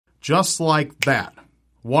Just like that.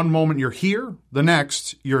 One moment you're here, the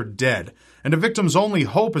next you're dead. And a victim's only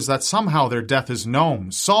hope is that somehow their death is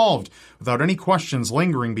known, solved, without any questions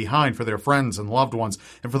lingering behind for their friends and loved ones,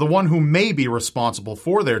 and for the one who may be responsible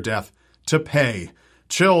for their death to pay.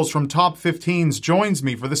 Chills from Top 15s joins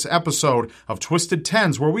me for this episode of Twisted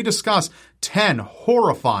Tens, where we discuss 10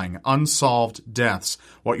 horrifying unsolved deaths.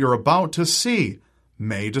 What you're about to see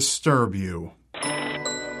may disturb you.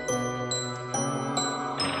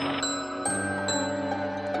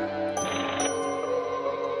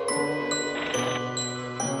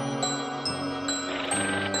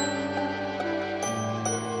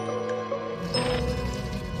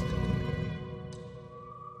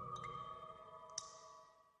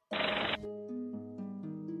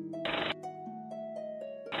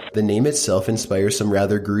 The name itself inspires some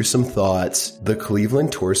rather gruesome thoughts. The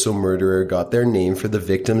Cleveland torso murderer got their name for the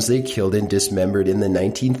victims they killed and dismembered in the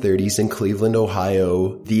 1930s in Cleveland,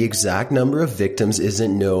 Ohio. The exact number of victims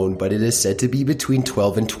isn't known, but it is said to be between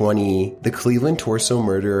 12 and 20. The Cleveland torso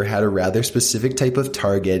murderer had a rather specific type of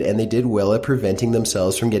target, and they did well at preventing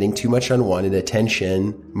themselves from getting too much unwanted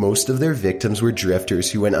attention. Most of their victims were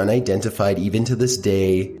drifters who went unidentified even to this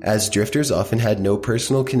day. As drifters often had no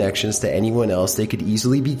personal connections to anyone else, they could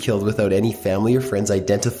easily be killed without any family or friends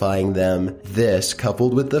identifying them. This,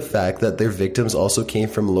 coupled with the fact that their victims also came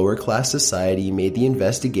from lower class society, made the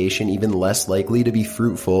investigation even less likely to be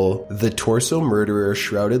fruitful. The torso murderer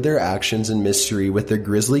shrouded their actions in mystery with their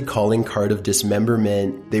grisly calling card of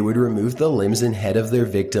dismemberment. They would remove the limbs and head of their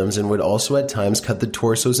victims and would also at times cut the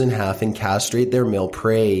torsos in half and castrate their male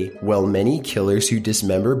prey. While many killers who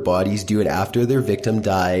dismember bodies do it after their victim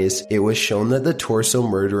dies, it was shown that the torso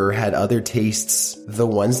murderer had other tastes. The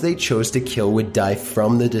ones they chose to kill would die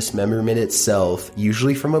from the dismemberment itself,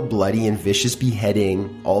 usually from a bloody and vicious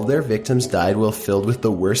beheading. All their victims died while filled with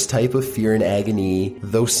the worst type of fear and agony.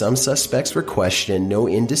 Though some suspects were questioned, no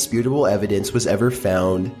indisputable evidence was ever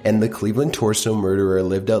found, and the Cleveland torso murderer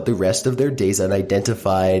lived out the rest of their days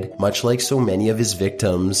unidentified, much like so many of his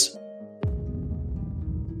victims.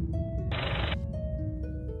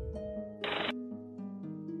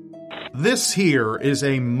 This here is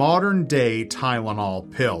a modern-day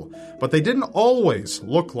Tylenol pill, but they didn't always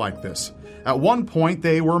look like this. At one point,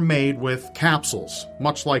 they were made with capsules,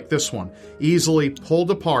 much like this one, easily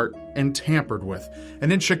pulled apart and tampered with.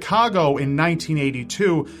 And in Chicago in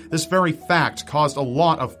 1982, this very fact caused a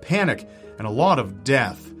lot of panic and a lot of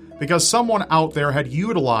death, because someone out there had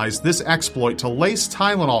utilized this exploit to lace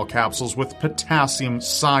Tylenol capsules with potassium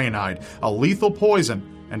cyanide, a lethal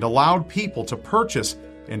poison, and allowed people to purchase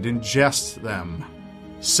and ingest them.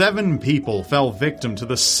 7 people fell victim to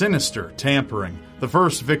the sinister tampering. The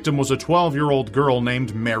first victim was a 12-year-old girl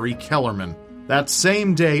named Mary Kellerman. That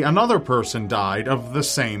same day, another person died of the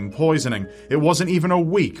same poisoning. It wasn't even a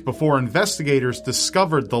week before investigators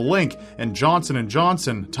discovered the link, and Johnson &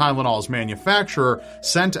 Johnson, Tylenol's manufacturer,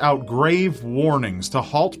 sent out grave warnings to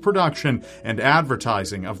halt production and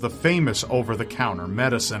advertising of the famous over-the-counter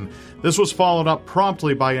medicine. This was followed up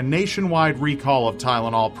promptly by a nationwide recall of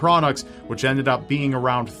Tylenol products, which ended up being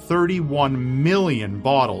around 31 million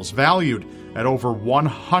bottles, valued at over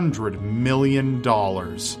 $100 million.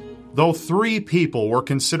 Though 3 people were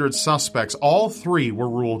considered suspects, all 3 were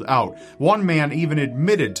ruled out. One man even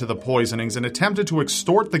admitted to the poisonings and attempted to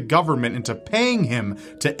extort the government into paying him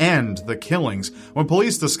to end the killings. When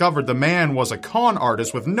police discovered the man was a con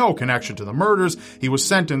artist with no connection to the murders, he was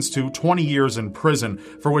sentenced to 20 years in prison,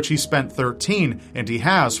 for which he spent 13, and he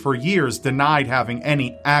has for years denied having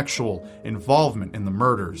any actual involvement in the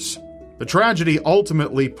murders. The tragedy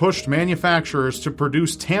ultimately pushed manufacturers to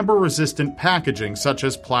produce tamper-resistant packaging such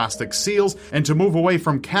as plastic seals and to move away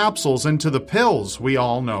from capsules into the pills we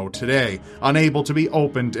all know today, unable to be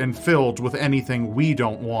opened and filled with anything we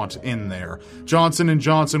don't want in there. Johnson &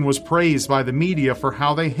 Johnson was praised by the media for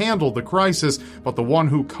how they handled the crisis, but the one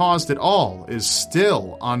who caused it all is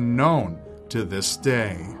still unknown to this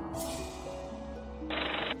day.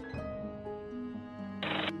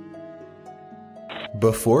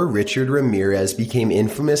 Before Richard Ramirez became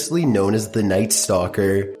infamously known as the Night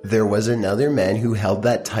Stalker, there was another man who held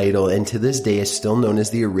that title and to this day is still known as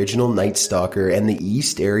the original Night Stalker and the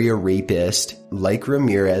East Area Rapist. Like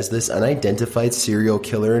Ramirez, this unidentified serial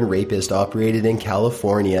killer and rapist operated in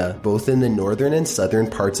California, both in the northern and southern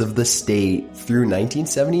parts of the state. Through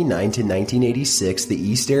 1979 to 1986, the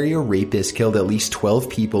East Area Rapist killed at least 12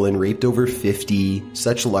 people and raped over 50.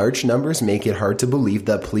 Such large numbers make it hard to believe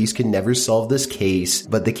that police could never solve this case,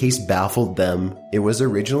 but the case baffled them. It was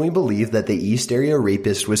originally believed that the East Area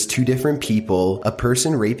Rapist was 2 different people, a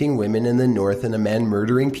person raping women in the north and a man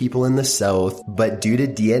murdering people in the south, but due to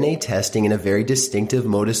DNA testing and a very very distinctive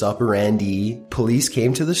modus operandi. Police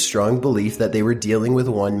came to the strong belief that they were dealing with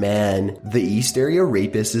one man. The East Area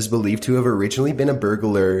Rapist is believed to have originally been a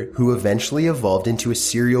burglar who eventually evolved into a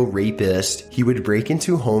serial rapist. He would break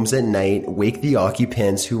into homes at night, wake the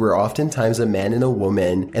occupants, who were oftentimes a man and a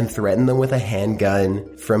woman, and threaten them with a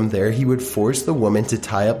handgun. From there, he would force the woman to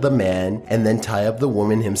tie up the man and then tie up the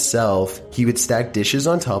woman himself. He would stack dishes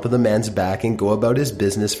on top of the man's back and go about his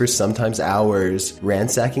business for sometimes hours,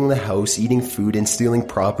 ransacking the house, eating food, and stealing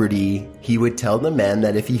property. He would tell the man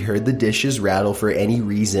that if he heard the dishes rattle for any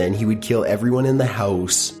reason, he would kill everyone in the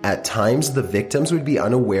house. At times, the victims would be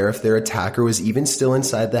unaware if their attacker was even still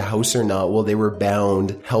inside the house or not while they were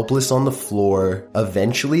bound, helpless on the floor.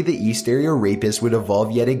 Eventually, the East Area Rapist would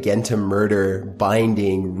evolve yet again to murder,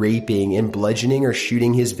 binding, raping, and bludgeoning or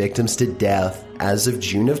shooting his victims to death. As of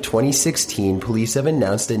June of 2016, police have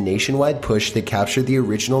announced a nationwide push to capture the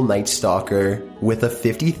original Night Stalker, with a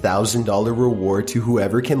 $50,000 reward to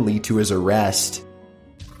whoever can lead to his arrest.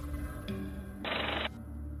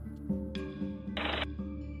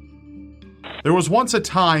 There was once a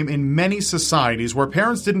time in many societies where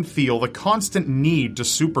parents didn't feel the constant need to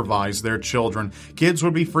supervise their children. Kids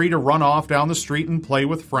would be free to run off down the street and play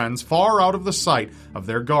with friends far out of the sight of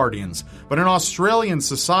their guardians. But in Australian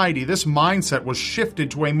society, this mindset was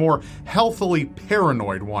shifted to a more healthily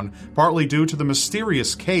paranoid one, partly due to the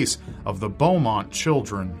mysterious case of the Beaumont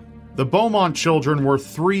children. The Beaumont children were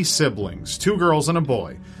 3 siblings, 2 girls and a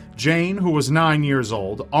boy. Jane, who was 9 years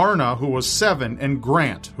old, Arna, who was 7, and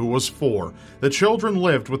Grant, who was 4. The children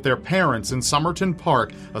lived with their parents in Somerton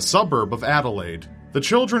Park, a suburb of Adelaide. The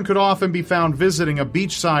children could often be found visiting a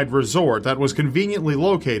beachside resort that was conveniently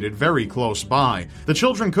located very close by. The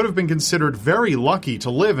children could have been considered very lucky to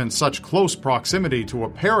live in such close proximity to a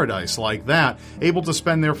paradise like that, able to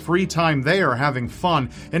spend their free time there having fun,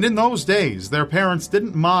 and in those days, their parents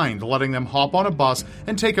didn't mind letting them hop on a bus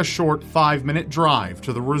and take a short 5-minute drive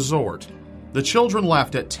to the resort. The children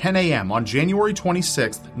left at 10 a.m. on January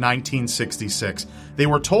 26, 1966. They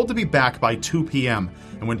were told to be back by 2 p.m.,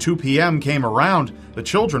 and when 2 p.m. came around, the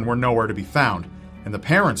children were nowhere to be found, and the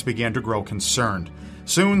parents began to grow concerned.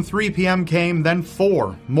 Soon 3 p.m. came, then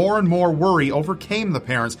 4. More and more worry overcame the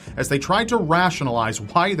parents as they tried to rationalize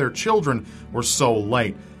why their children were so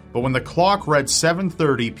late. But when the clock read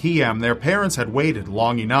 7:30 p.m., their parents had waited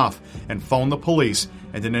long enough and phoned the police,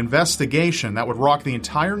 and an investigation that would rock the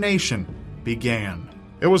entire nation began.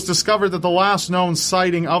 It was discovered that the last known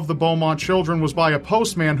sighting of the Beaumont children was by a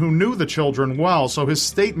postman who knew the children well, so his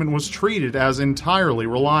statement was treated as entirely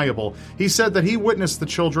reliable. He said that he witnessed the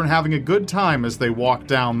children having a good time as they walked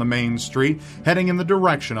down the main street, heading in the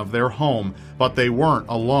direction of their home, but they weren't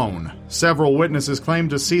alone. Several witnesses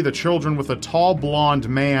claimed to see the children with a tall blonde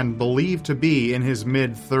man believed to be in his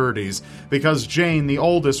mid-30s. Because Jane, the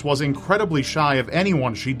oldest, was incredibly shy of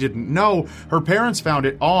anyone she didn't know, her parents found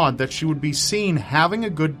it odd that she would be seen having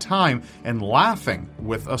a good time and laughing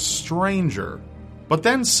with a stranger. But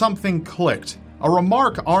then something clicked. A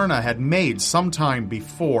remark Arna had made sometime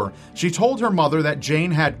before. She told her mother that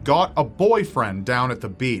Jane had got a boyfriend down at the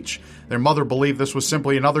beach. Their mother believed this was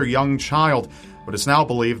simply another young child, but it's now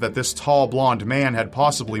believed that this tall blonde man had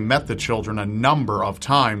possibly met the children a number of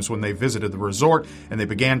times when they visited the resort, and they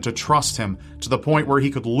began to trust him to the point where he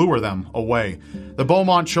could lure them away. The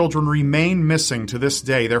Beaumont children remain missing to this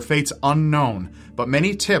day, their fates unknown, but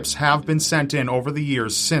many tips have been sent in over the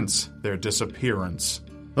years since their disappearance.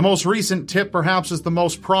 The most recent tip perhaps is the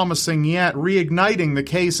most promising yet, reigniting the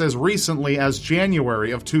case as recently as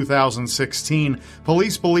January of 2016.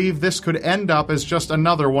 Police believe this could end up as just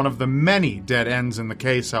another one of the many dead ends in the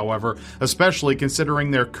case, however, especially considering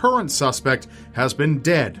their current suspect has been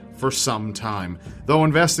dead for some time. Though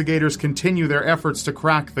investigators continue their efforts to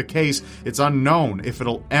crack the case, it's unknown if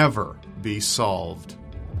it'll ever be solved.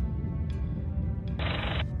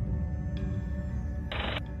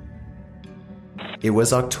 It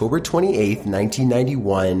was October 28,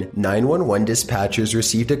 1991. 911 dispatchers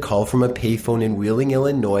received a call from a payphone in Wheeling,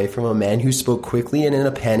 Illinois from a man who spoke quickly and in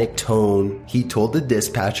a panicked tone. He told the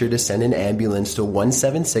dispatcher to send an ambulance to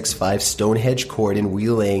 1765 Stonehenge Court in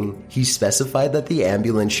Wheeling. He specified that the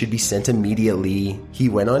ambulance should be sent immediately. He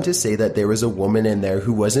went on to say that there was a woman in there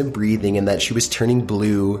who wasn't breathing and that she was turning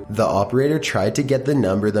blue. The operator tried to get the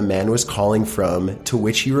number the man was calling from, to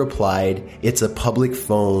which he replied, "It's a public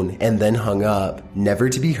phone," and then hung up, never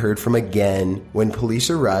to be heard from again. When police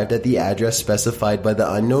arrived at the address specified by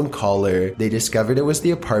the unknown caller, they discovered it was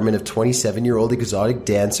the apartment of 27-year-old exotic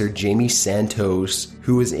dancer Jamie Santos.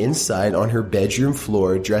 who was inside on her bedroom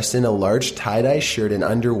floor dressed in a large tie-dye shirt and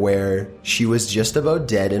underwear. She was just about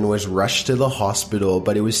dead and was rushed to the hospital,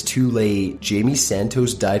 but it was too late. Jamie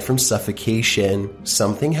Santos died from suffocation.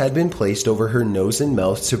 Something had been placed over her nose and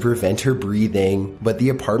mouth to prevent her breathing, but the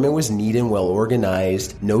apartment was neat and well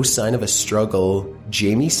organized. No sign of a struggle.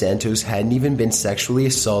 Jamie Santos hadn't even been sexually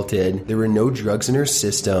assaulted. There were no drugs in her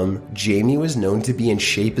system. Jamie was known to be in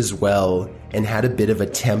shape as well and had a bit of a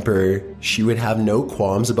temper. She would have no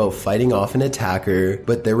qualms about fighting off an attacker,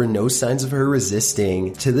 but there were no signs of her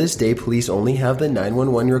resisting. To this day, police only have the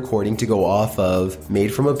 911 recording to go off of,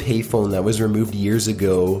 made from a payphone that was removed years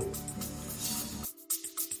ago.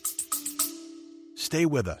 Stay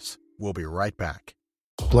with us. We'll be right back.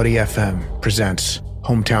 Bloody FM presents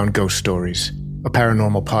Hometown Ghost Stories, a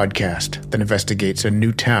paranormal podcast that investigates a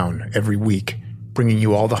new town every week, bringing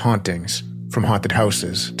you all the hauntings, from haunted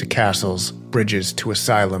houses to castles, bridges to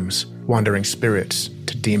asylums, wandering spirits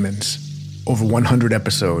to demons. Over 100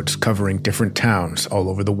 episodes covering different towns all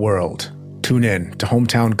over the world. Tune in to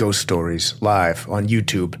Hometown Ghost Stories live on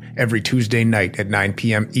YouTube every Tuesday night at 9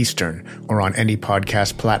 p.m. Eastern or on any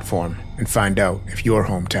podcast platform and find out if your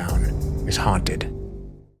hometown is haunted.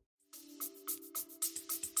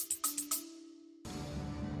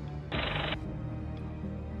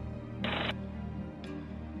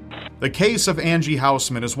 The case of Angie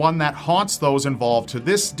Houseman is one that haunts those involved to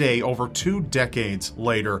this day over 2 decades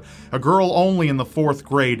later. A girl only in the 4th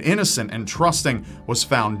grade, innocent and trusting, was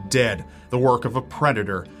found dead, the work of a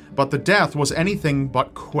predator. But the death was anything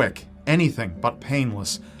but quick, anything but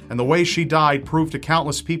painless. And the way she died proved to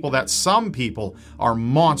countless people that some people are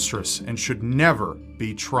monstrous and should never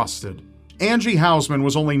be trusted. Angie Houseman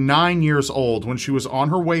was only 9 years old when she was on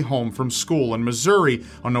her way home from school in Missouri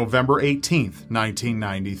on November 18,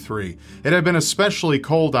 1993. It had been especially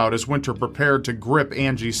cold out as winter prepared to grip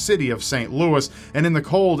Angie's city of St. Louis, and in the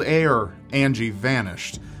cold air, Angie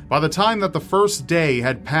vanished. By the time that the first day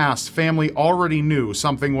had passed, family already knew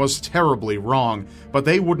something was terribly wrong, but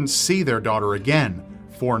they wouldn't see their daughter again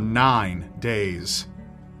for 9 days.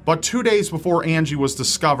 But 2 days before Angie was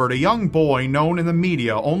discovered, a young boy known in the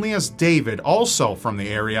media only as David, also from the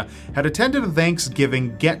area, had attended a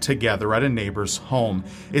Thanksgiving get-together at a neighbor's home.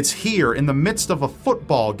 It's here, in the midst of a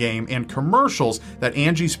football game and commercials, that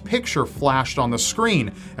Angie's picture flashed on the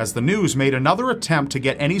screen as the news made another attempt to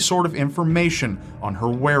get any sort of information on her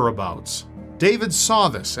whereabouts. David saw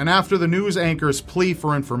this, and after the news anchor's plea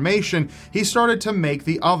for information, he started to make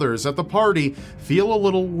the others at the party feel a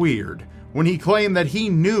little weird. When he claimed that he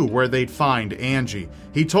knew where they'd find Angie,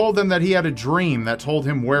 he told them that he had a dream that told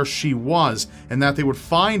him where she was and that they would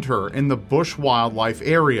find her in the bush wildlife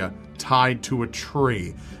area, tied to a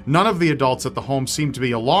tree. None of the adults at the home seemed to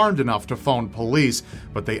be alarmed enough to phone police,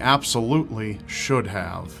 but they absolutely should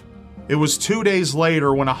have. It was 2 days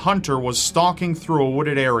later when a hunter was stalking through a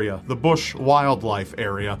wooded area, the bush wildlife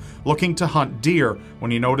area, looking to hunt deer when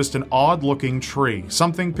he noticed an odd-looking tree,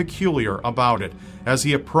 something peculiar about it. As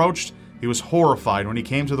he approached, he was horrified when he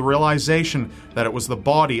came to the realization that it was the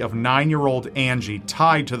body of 9-year-old Angie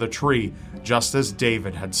tied to the tree, just as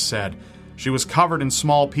David had said. She was covered in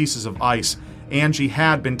small pieces of ice. Angie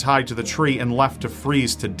had been tied to the tree and left to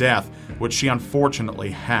freeze to death, which she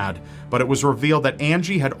unfortunately had. But it was revealed that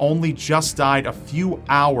Angie had only just died a few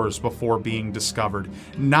hours before being discovered.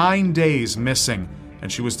 9 days missing,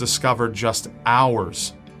 and she was discovered just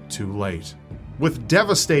hours too late. With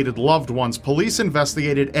devastated loved ones, police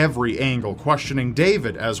investigated every angle, questioning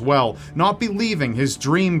David as well, not believing his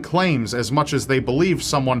dream claims as much as they believed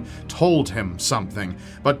someone told him something.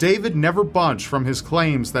 But David never budged from his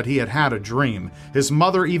claims that he had had a dream, his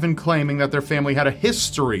mother even claiming that their family had a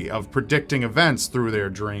history of predicting events through their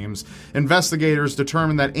dreams. Investigators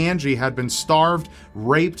determined that Angie had been starved,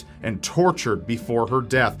 raped, and tortured before her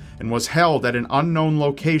death, and was held at an unknown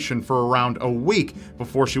location for around a week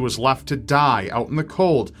before she was left to die out in the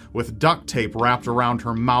cold with duct tape wrapped around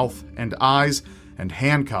her mouth and eyes and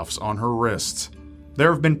handcuffs on her wrists.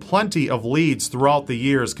 There have been plenty of leads throughout the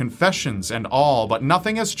years, confessions and all, but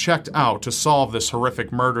nothing has checked out to solve this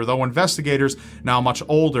horrific murder, though investigators, now much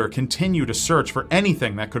older, continue to search for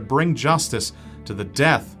anything that could bring justice to the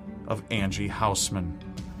death of Angie Houseman.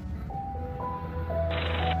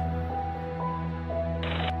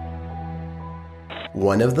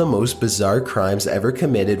 One of the most bizarre crimes ever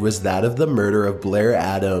committed was that of the murder of Blair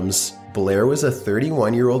Adams. Blair was a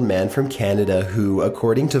 31-year-old man from Canada who,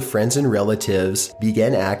 according to friends and relatives,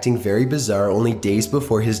 began acting very bizarre only days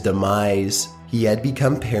before his demise. He had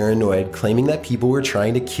become paranoid, claiming that people were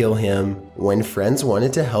trying to kill him. When friends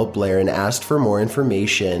wanted to help Blair and asked for more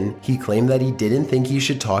information, he claimed that he didn't think he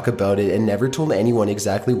should talk about it and never told anyone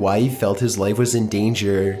exactly why he felt his life was in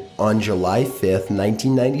danger. On July 5th,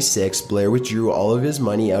 1996, Blair withdrew all of his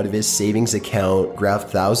money out of his savings account, grabbed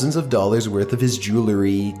thousands of dollars worth of his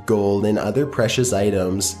jewelry, gold, and other precious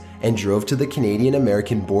items, and drove to the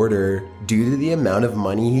Canadian-American border. Due to the amount of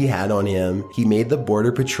money he had on him, he made the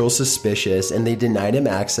Border Patrol suspicious and they denied him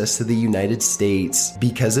access to the United States.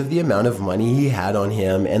 Because of the amount of money he had on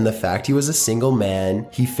him and the fact he was a single man,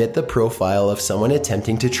 he fit the profile of someone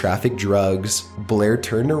attempting to traffic drugs. Blair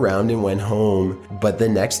turned around and went home, but the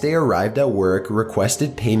next day arrived at work,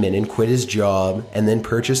 requested payment and quit his job, and then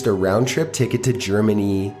purchased a round-trip ticket to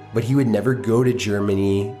Germany. But he would never go to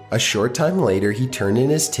Germany. A short time later, he turned in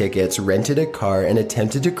his tickets, rented a car, and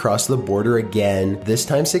attempted to cross the border again, this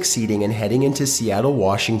time succeeding in heading into Seattle,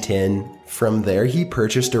 Washington. From there, he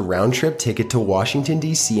purchased a round-trip ticket to Washington,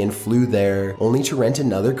 D.C. and flew there, only to rent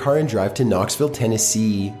another car and drive to Knoxville,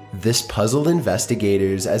 Tennessee. This puzzled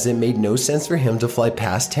investigators, as it made no sense for him to fly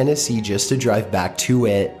past Tennessee just to drive back to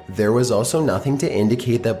it. There was also nothing to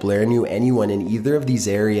indicate that Blair knew anyone in either of these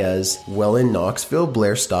areas. While in Knoxville,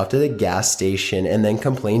 Blair stopped at a gas station and then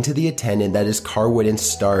complained to the attendant that his car wouldn't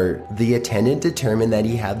start. The attendant determined that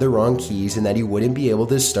he had the wrong keys and that he wouldn't be able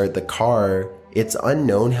to start the car. It's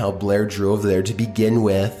unknown how Blair drove there to begin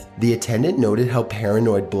with. The attendant noted how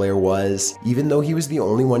paranoid Blair was. Even though he was the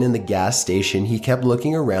only one in the gas station, he kept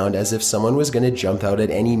looking around as if someone was going to jump out at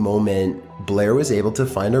any moment. Blair was able to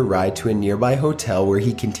find a ride to a nearby hotel where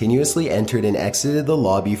he continuously entered and exited the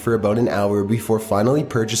lobby for about an hour before finally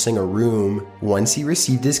purchasing a room. Once he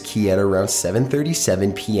received his key at around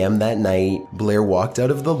 7:37 p.m. that night, Blair walked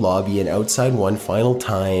out of the lobby and outside one final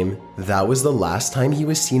time. That was the last time he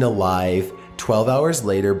was seen alive. 12 hours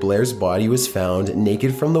later, Blair's body was found,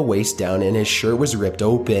 naked from the waist down, and his shirt was ripped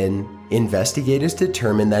open. Investigators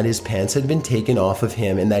determined that his pants had been taken off of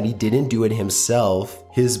him and that he didn't do it himself.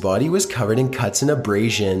 His body was covered in cuts and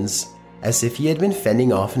abrasions, as if he had been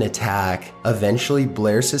fending off an attack. Eventually,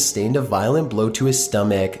 Blair sustained a violent blow to his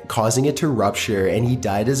stomach, causing it to rupture, and he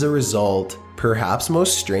died as a result. Perhaps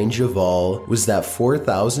most strange of all was that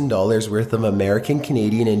 $4,000 worth of American,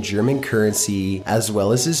 Canadian, and German currency, as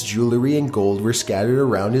well as his jewelry and gold, were scattered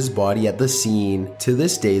around his body at the scene. To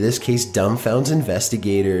this day, this case dumbfounds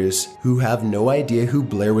investigators, who have no idea who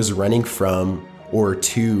Blair was running from or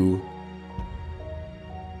to.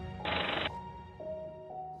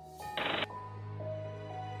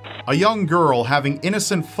 A young girl having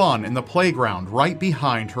innocent fun in the playground right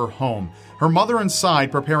behind her home. Her mother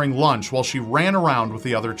inside preparing lunch while she ran around with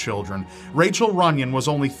the other children. Rachel Runyon was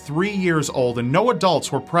only 3 years old and no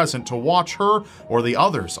adults were present to watch her or the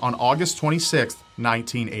others on August 26,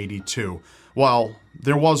 1982. Well,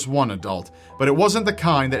 there was one adult, but it wasn't the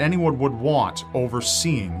kind that anyone would want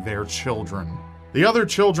overseeing their children. The other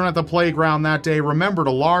children at the playground that day remembered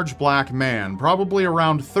a large black man, probably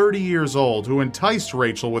around 30 years old, who enticed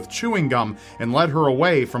Rachel with chewing gum and led her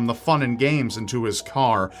away from the fun and games into his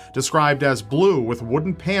car, described as blue with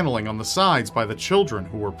wooden paneling on the sides by the children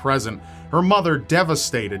who were present. Her mother,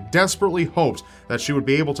 devastated, desperately hoped that she would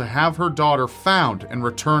be able to have her daughter found and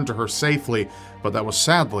returned to her safely, but that was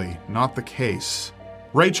sadly not the case.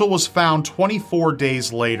 Rachel was found 24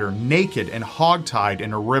 days later, naked and hogtied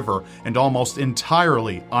in a river and almost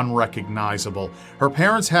entirely unrecognizable. Her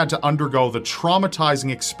parents had to undergo the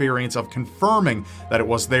traumatizing experience of confirming that it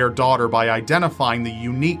was their daughter by identifying the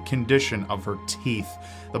unique condition of her teeth.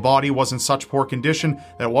 The body was in such poor condition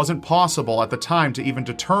that it wasn't possible at the time to even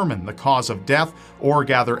determine the cause of death or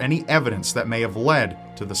gather any evidence that may have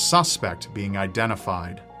led to the suspect being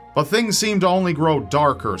identified. But things seemed to only grow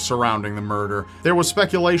darker surrounding the murder. There was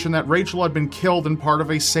speculation that Rachel had been killed in part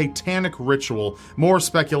of a satanic ritual. More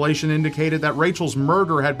speculation indicated that Rachel's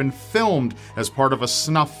murder had been filmed as part of a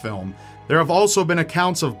snuff film. There have also been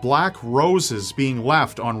accounts of black roses being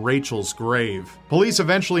left on Rachel's grave. Police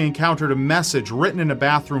eventually encountered a message written in a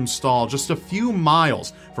bathroom stall just a few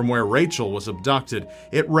miles from where Rachel was abducted.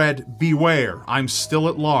 It read, "Beware, I'm still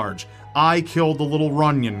at large. I killed the little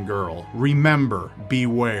Runyon girl. Remember,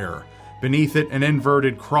 beware." Beneath it, an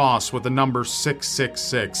inverted cross with the number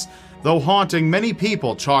 666. Though haunting, many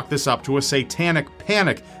people chalk this up to a satanic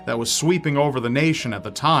panic that was sweeping over the nation at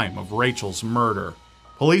the time of Rachel's murder.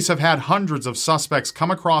 Police have had hundreds of suspects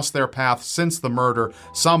come across their path since the murder,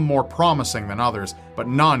 some more promising than others, but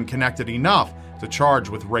none connected enough to charge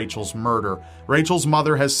with Rachel's murder. Rachel's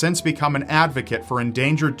mother has since become an advocate for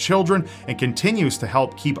endangered children and continues to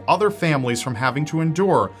help keep other families from having to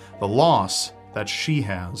endure the loss that she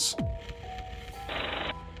has.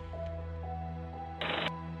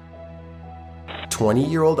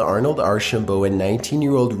 20-year-old Arnold Archambault and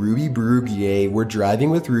 19-year-old Ruby Bruguier were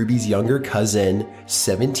driving with Ruby's younger cousin,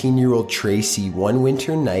 17-year-old Tracy, one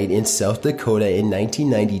winter night in South Dakota in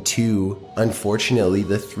 1992. Unfortunately,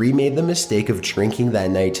 the three made the mistake of drinking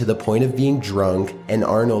that night to the point of being drunk, and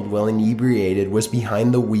Arnold, while inebriated, was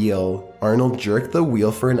behind the wheel. Arnold jerked the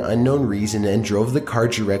wheel for an unknown reason and drove the car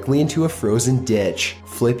directly into a frozen ditch,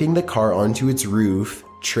 flipping the car onto its roof.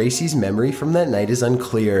 Tracy's memory from that night is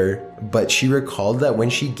unclear, but she recalled that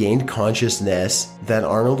when she gained consciousness, that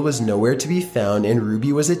Arnold was nowhere to be found and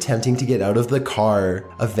Ruby was attempting to get out of the car.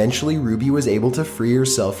 Eventually, Ruby was able to free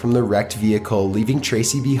herself from the wrecked vehicle, leaving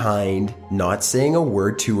Tracy behind. Not saying a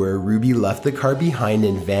word to her, Ruby left the car behind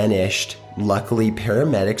and vanished. Luckily,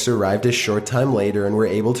 paramedics arrived a short time later and were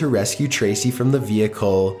able to rescue Tracy from the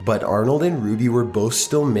vehicle, but Arnold and Ruby were both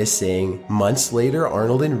still missing. Months later,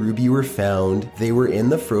 Arnold and Ruby were found. They were in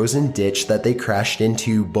the frozen ditch that they crashed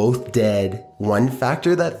into, both dead. One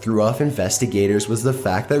factor that threw off investigators was the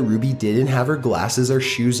fact that Ruby didn't have her glasses or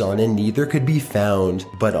shoes on and neither could be found,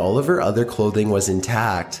 but all of her other clothing was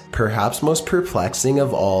intact. Perhaps most perplexing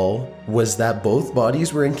of all was that both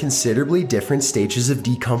bodies were in considerably different stages of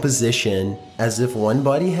decomposition, as if one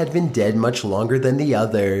body had been dead much longer than the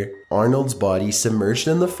other. Arnold's body, submerged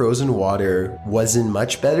in the frozen water, was in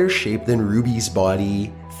much better shape than Ruby's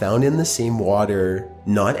body, found in the same water.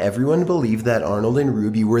 Not everyone believed that Arnold and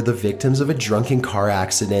Ruby were the victims of a drunken car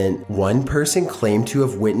accident. One person claimed to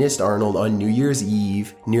have witnessed Arnold on New Year's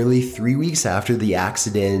Eve, nearly 3 weeks after the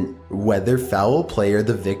accident. Whether foul play or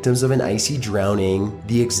the victims of an icy drowning,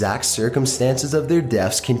 the exact circumstances of their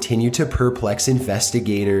deaths continue to perplex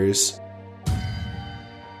investigators.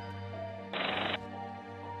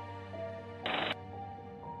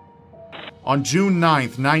 On June 9,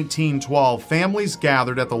 1912, families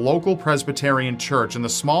gathered at the local Presbyterian church in the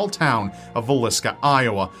small town of Villisca,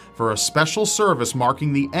 Iowa, for a special service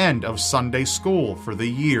marking the end of Sunday school for the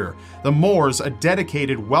year. The Moores, a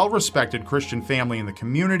dedicated, well-respected Christian family in the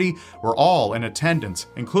community, were all in attendance,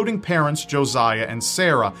 including parents Josiah and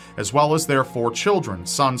Sarah, as well as their 4 children,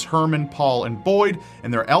 sons Herman, Paul, and Boyd,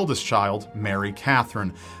 and their eldest child, Mary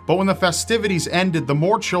Catherine. But when the festivities ended, the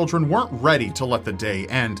Moore children weren't ready to let the day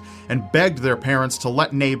end, and begged their parents to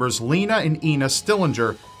let neighbors Lena and Ina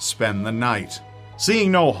Stillinger spend the night.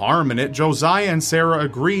 Seeing no harm in it, Josiah and Sarah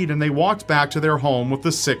agreed, and they walked back to their home with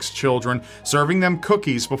the 6 children, serving them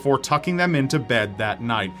cookies before tucking them into bed that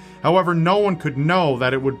night. However, no one could know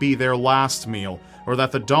that it would be their last meal, or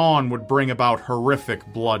that the dawn would bring about horrific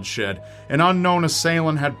bloodshed. An unknown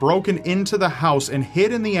assailant had broken into the house and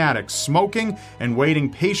hid in the attic, smoking and waiting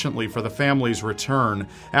patiently for the family's return.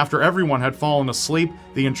 After everyone had fallen asleep,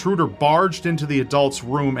 the intruder barged into the adult's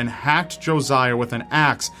room and hacked Josiah with an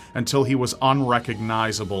axe until he was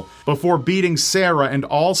unrecognizable, before beating Sarah and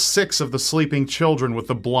all 6 of the sleeping children with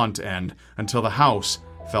the blunt end, until the house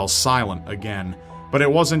fell silent again. But it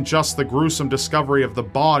wasn't just the gruesome discovery of the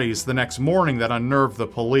bodies the next morning that unnerved the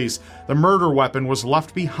police. The murder weapon was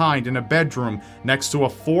left behind in a bedroom next to a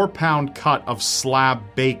 4-pound cut of slab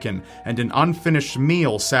bacon, and an unfinished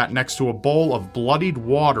meal sat next to a bowl of bloodied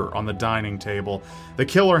water on the dining table. The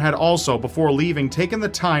killer had also, before leaving, taken the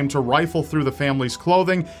time to rifle through the family's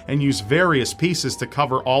clothing and use various pieces to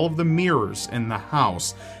cover all of the mirrors in the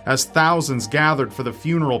house. As thousands gathered for the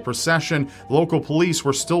funeral procession, local police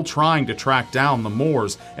were still trying to track down the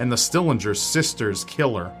Moores and the Stillinger sisters'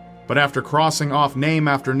 killer. But after crossing off name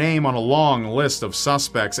after name on a long list of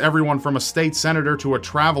suspects, everyone from a state senator to a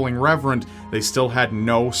traveling reverend, they still had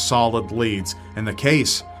no solid leads, and the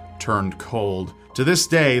case turned cold. To this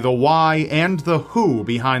day, the why and the who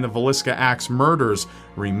behind the Villisca Axe murders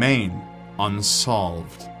remain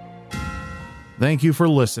unsolved. Thank you for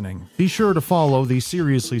listening. Be sure to follow the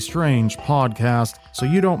Seriously Strange podcast so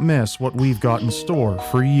you don't miss what we've got in store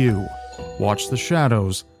for you. Watch the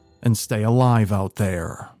shadows and stay alive out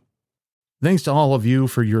there. Thanks to all of you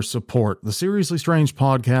for your support. The Seriously Strange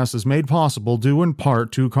podcast is made possible due in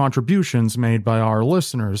part to contributions made by our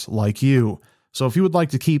listeners like you. So if you would like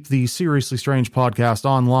to keep the Seriously Strange podcast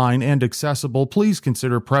online and accessible, please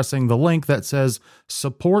consider pressing the link that says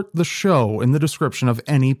Support the Show in the description of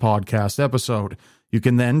any podcast episode. You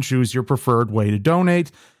can then choose your preferred way to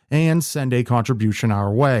donate and send a contribution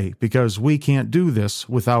our way, because we can't do this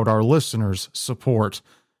without our listeners' support.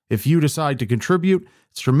 If you decide to contribute,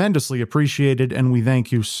 it's tremendously appreciated, and we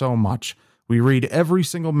thank you so much. We read every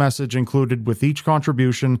single message included with each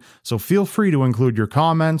contribution, so feel free to include your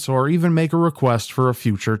comments or even make a request for a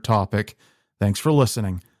future topic. Thanks for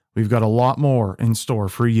listening. We've got a lot more in store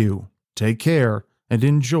for you. Take care and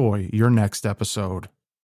enjoy your next episode.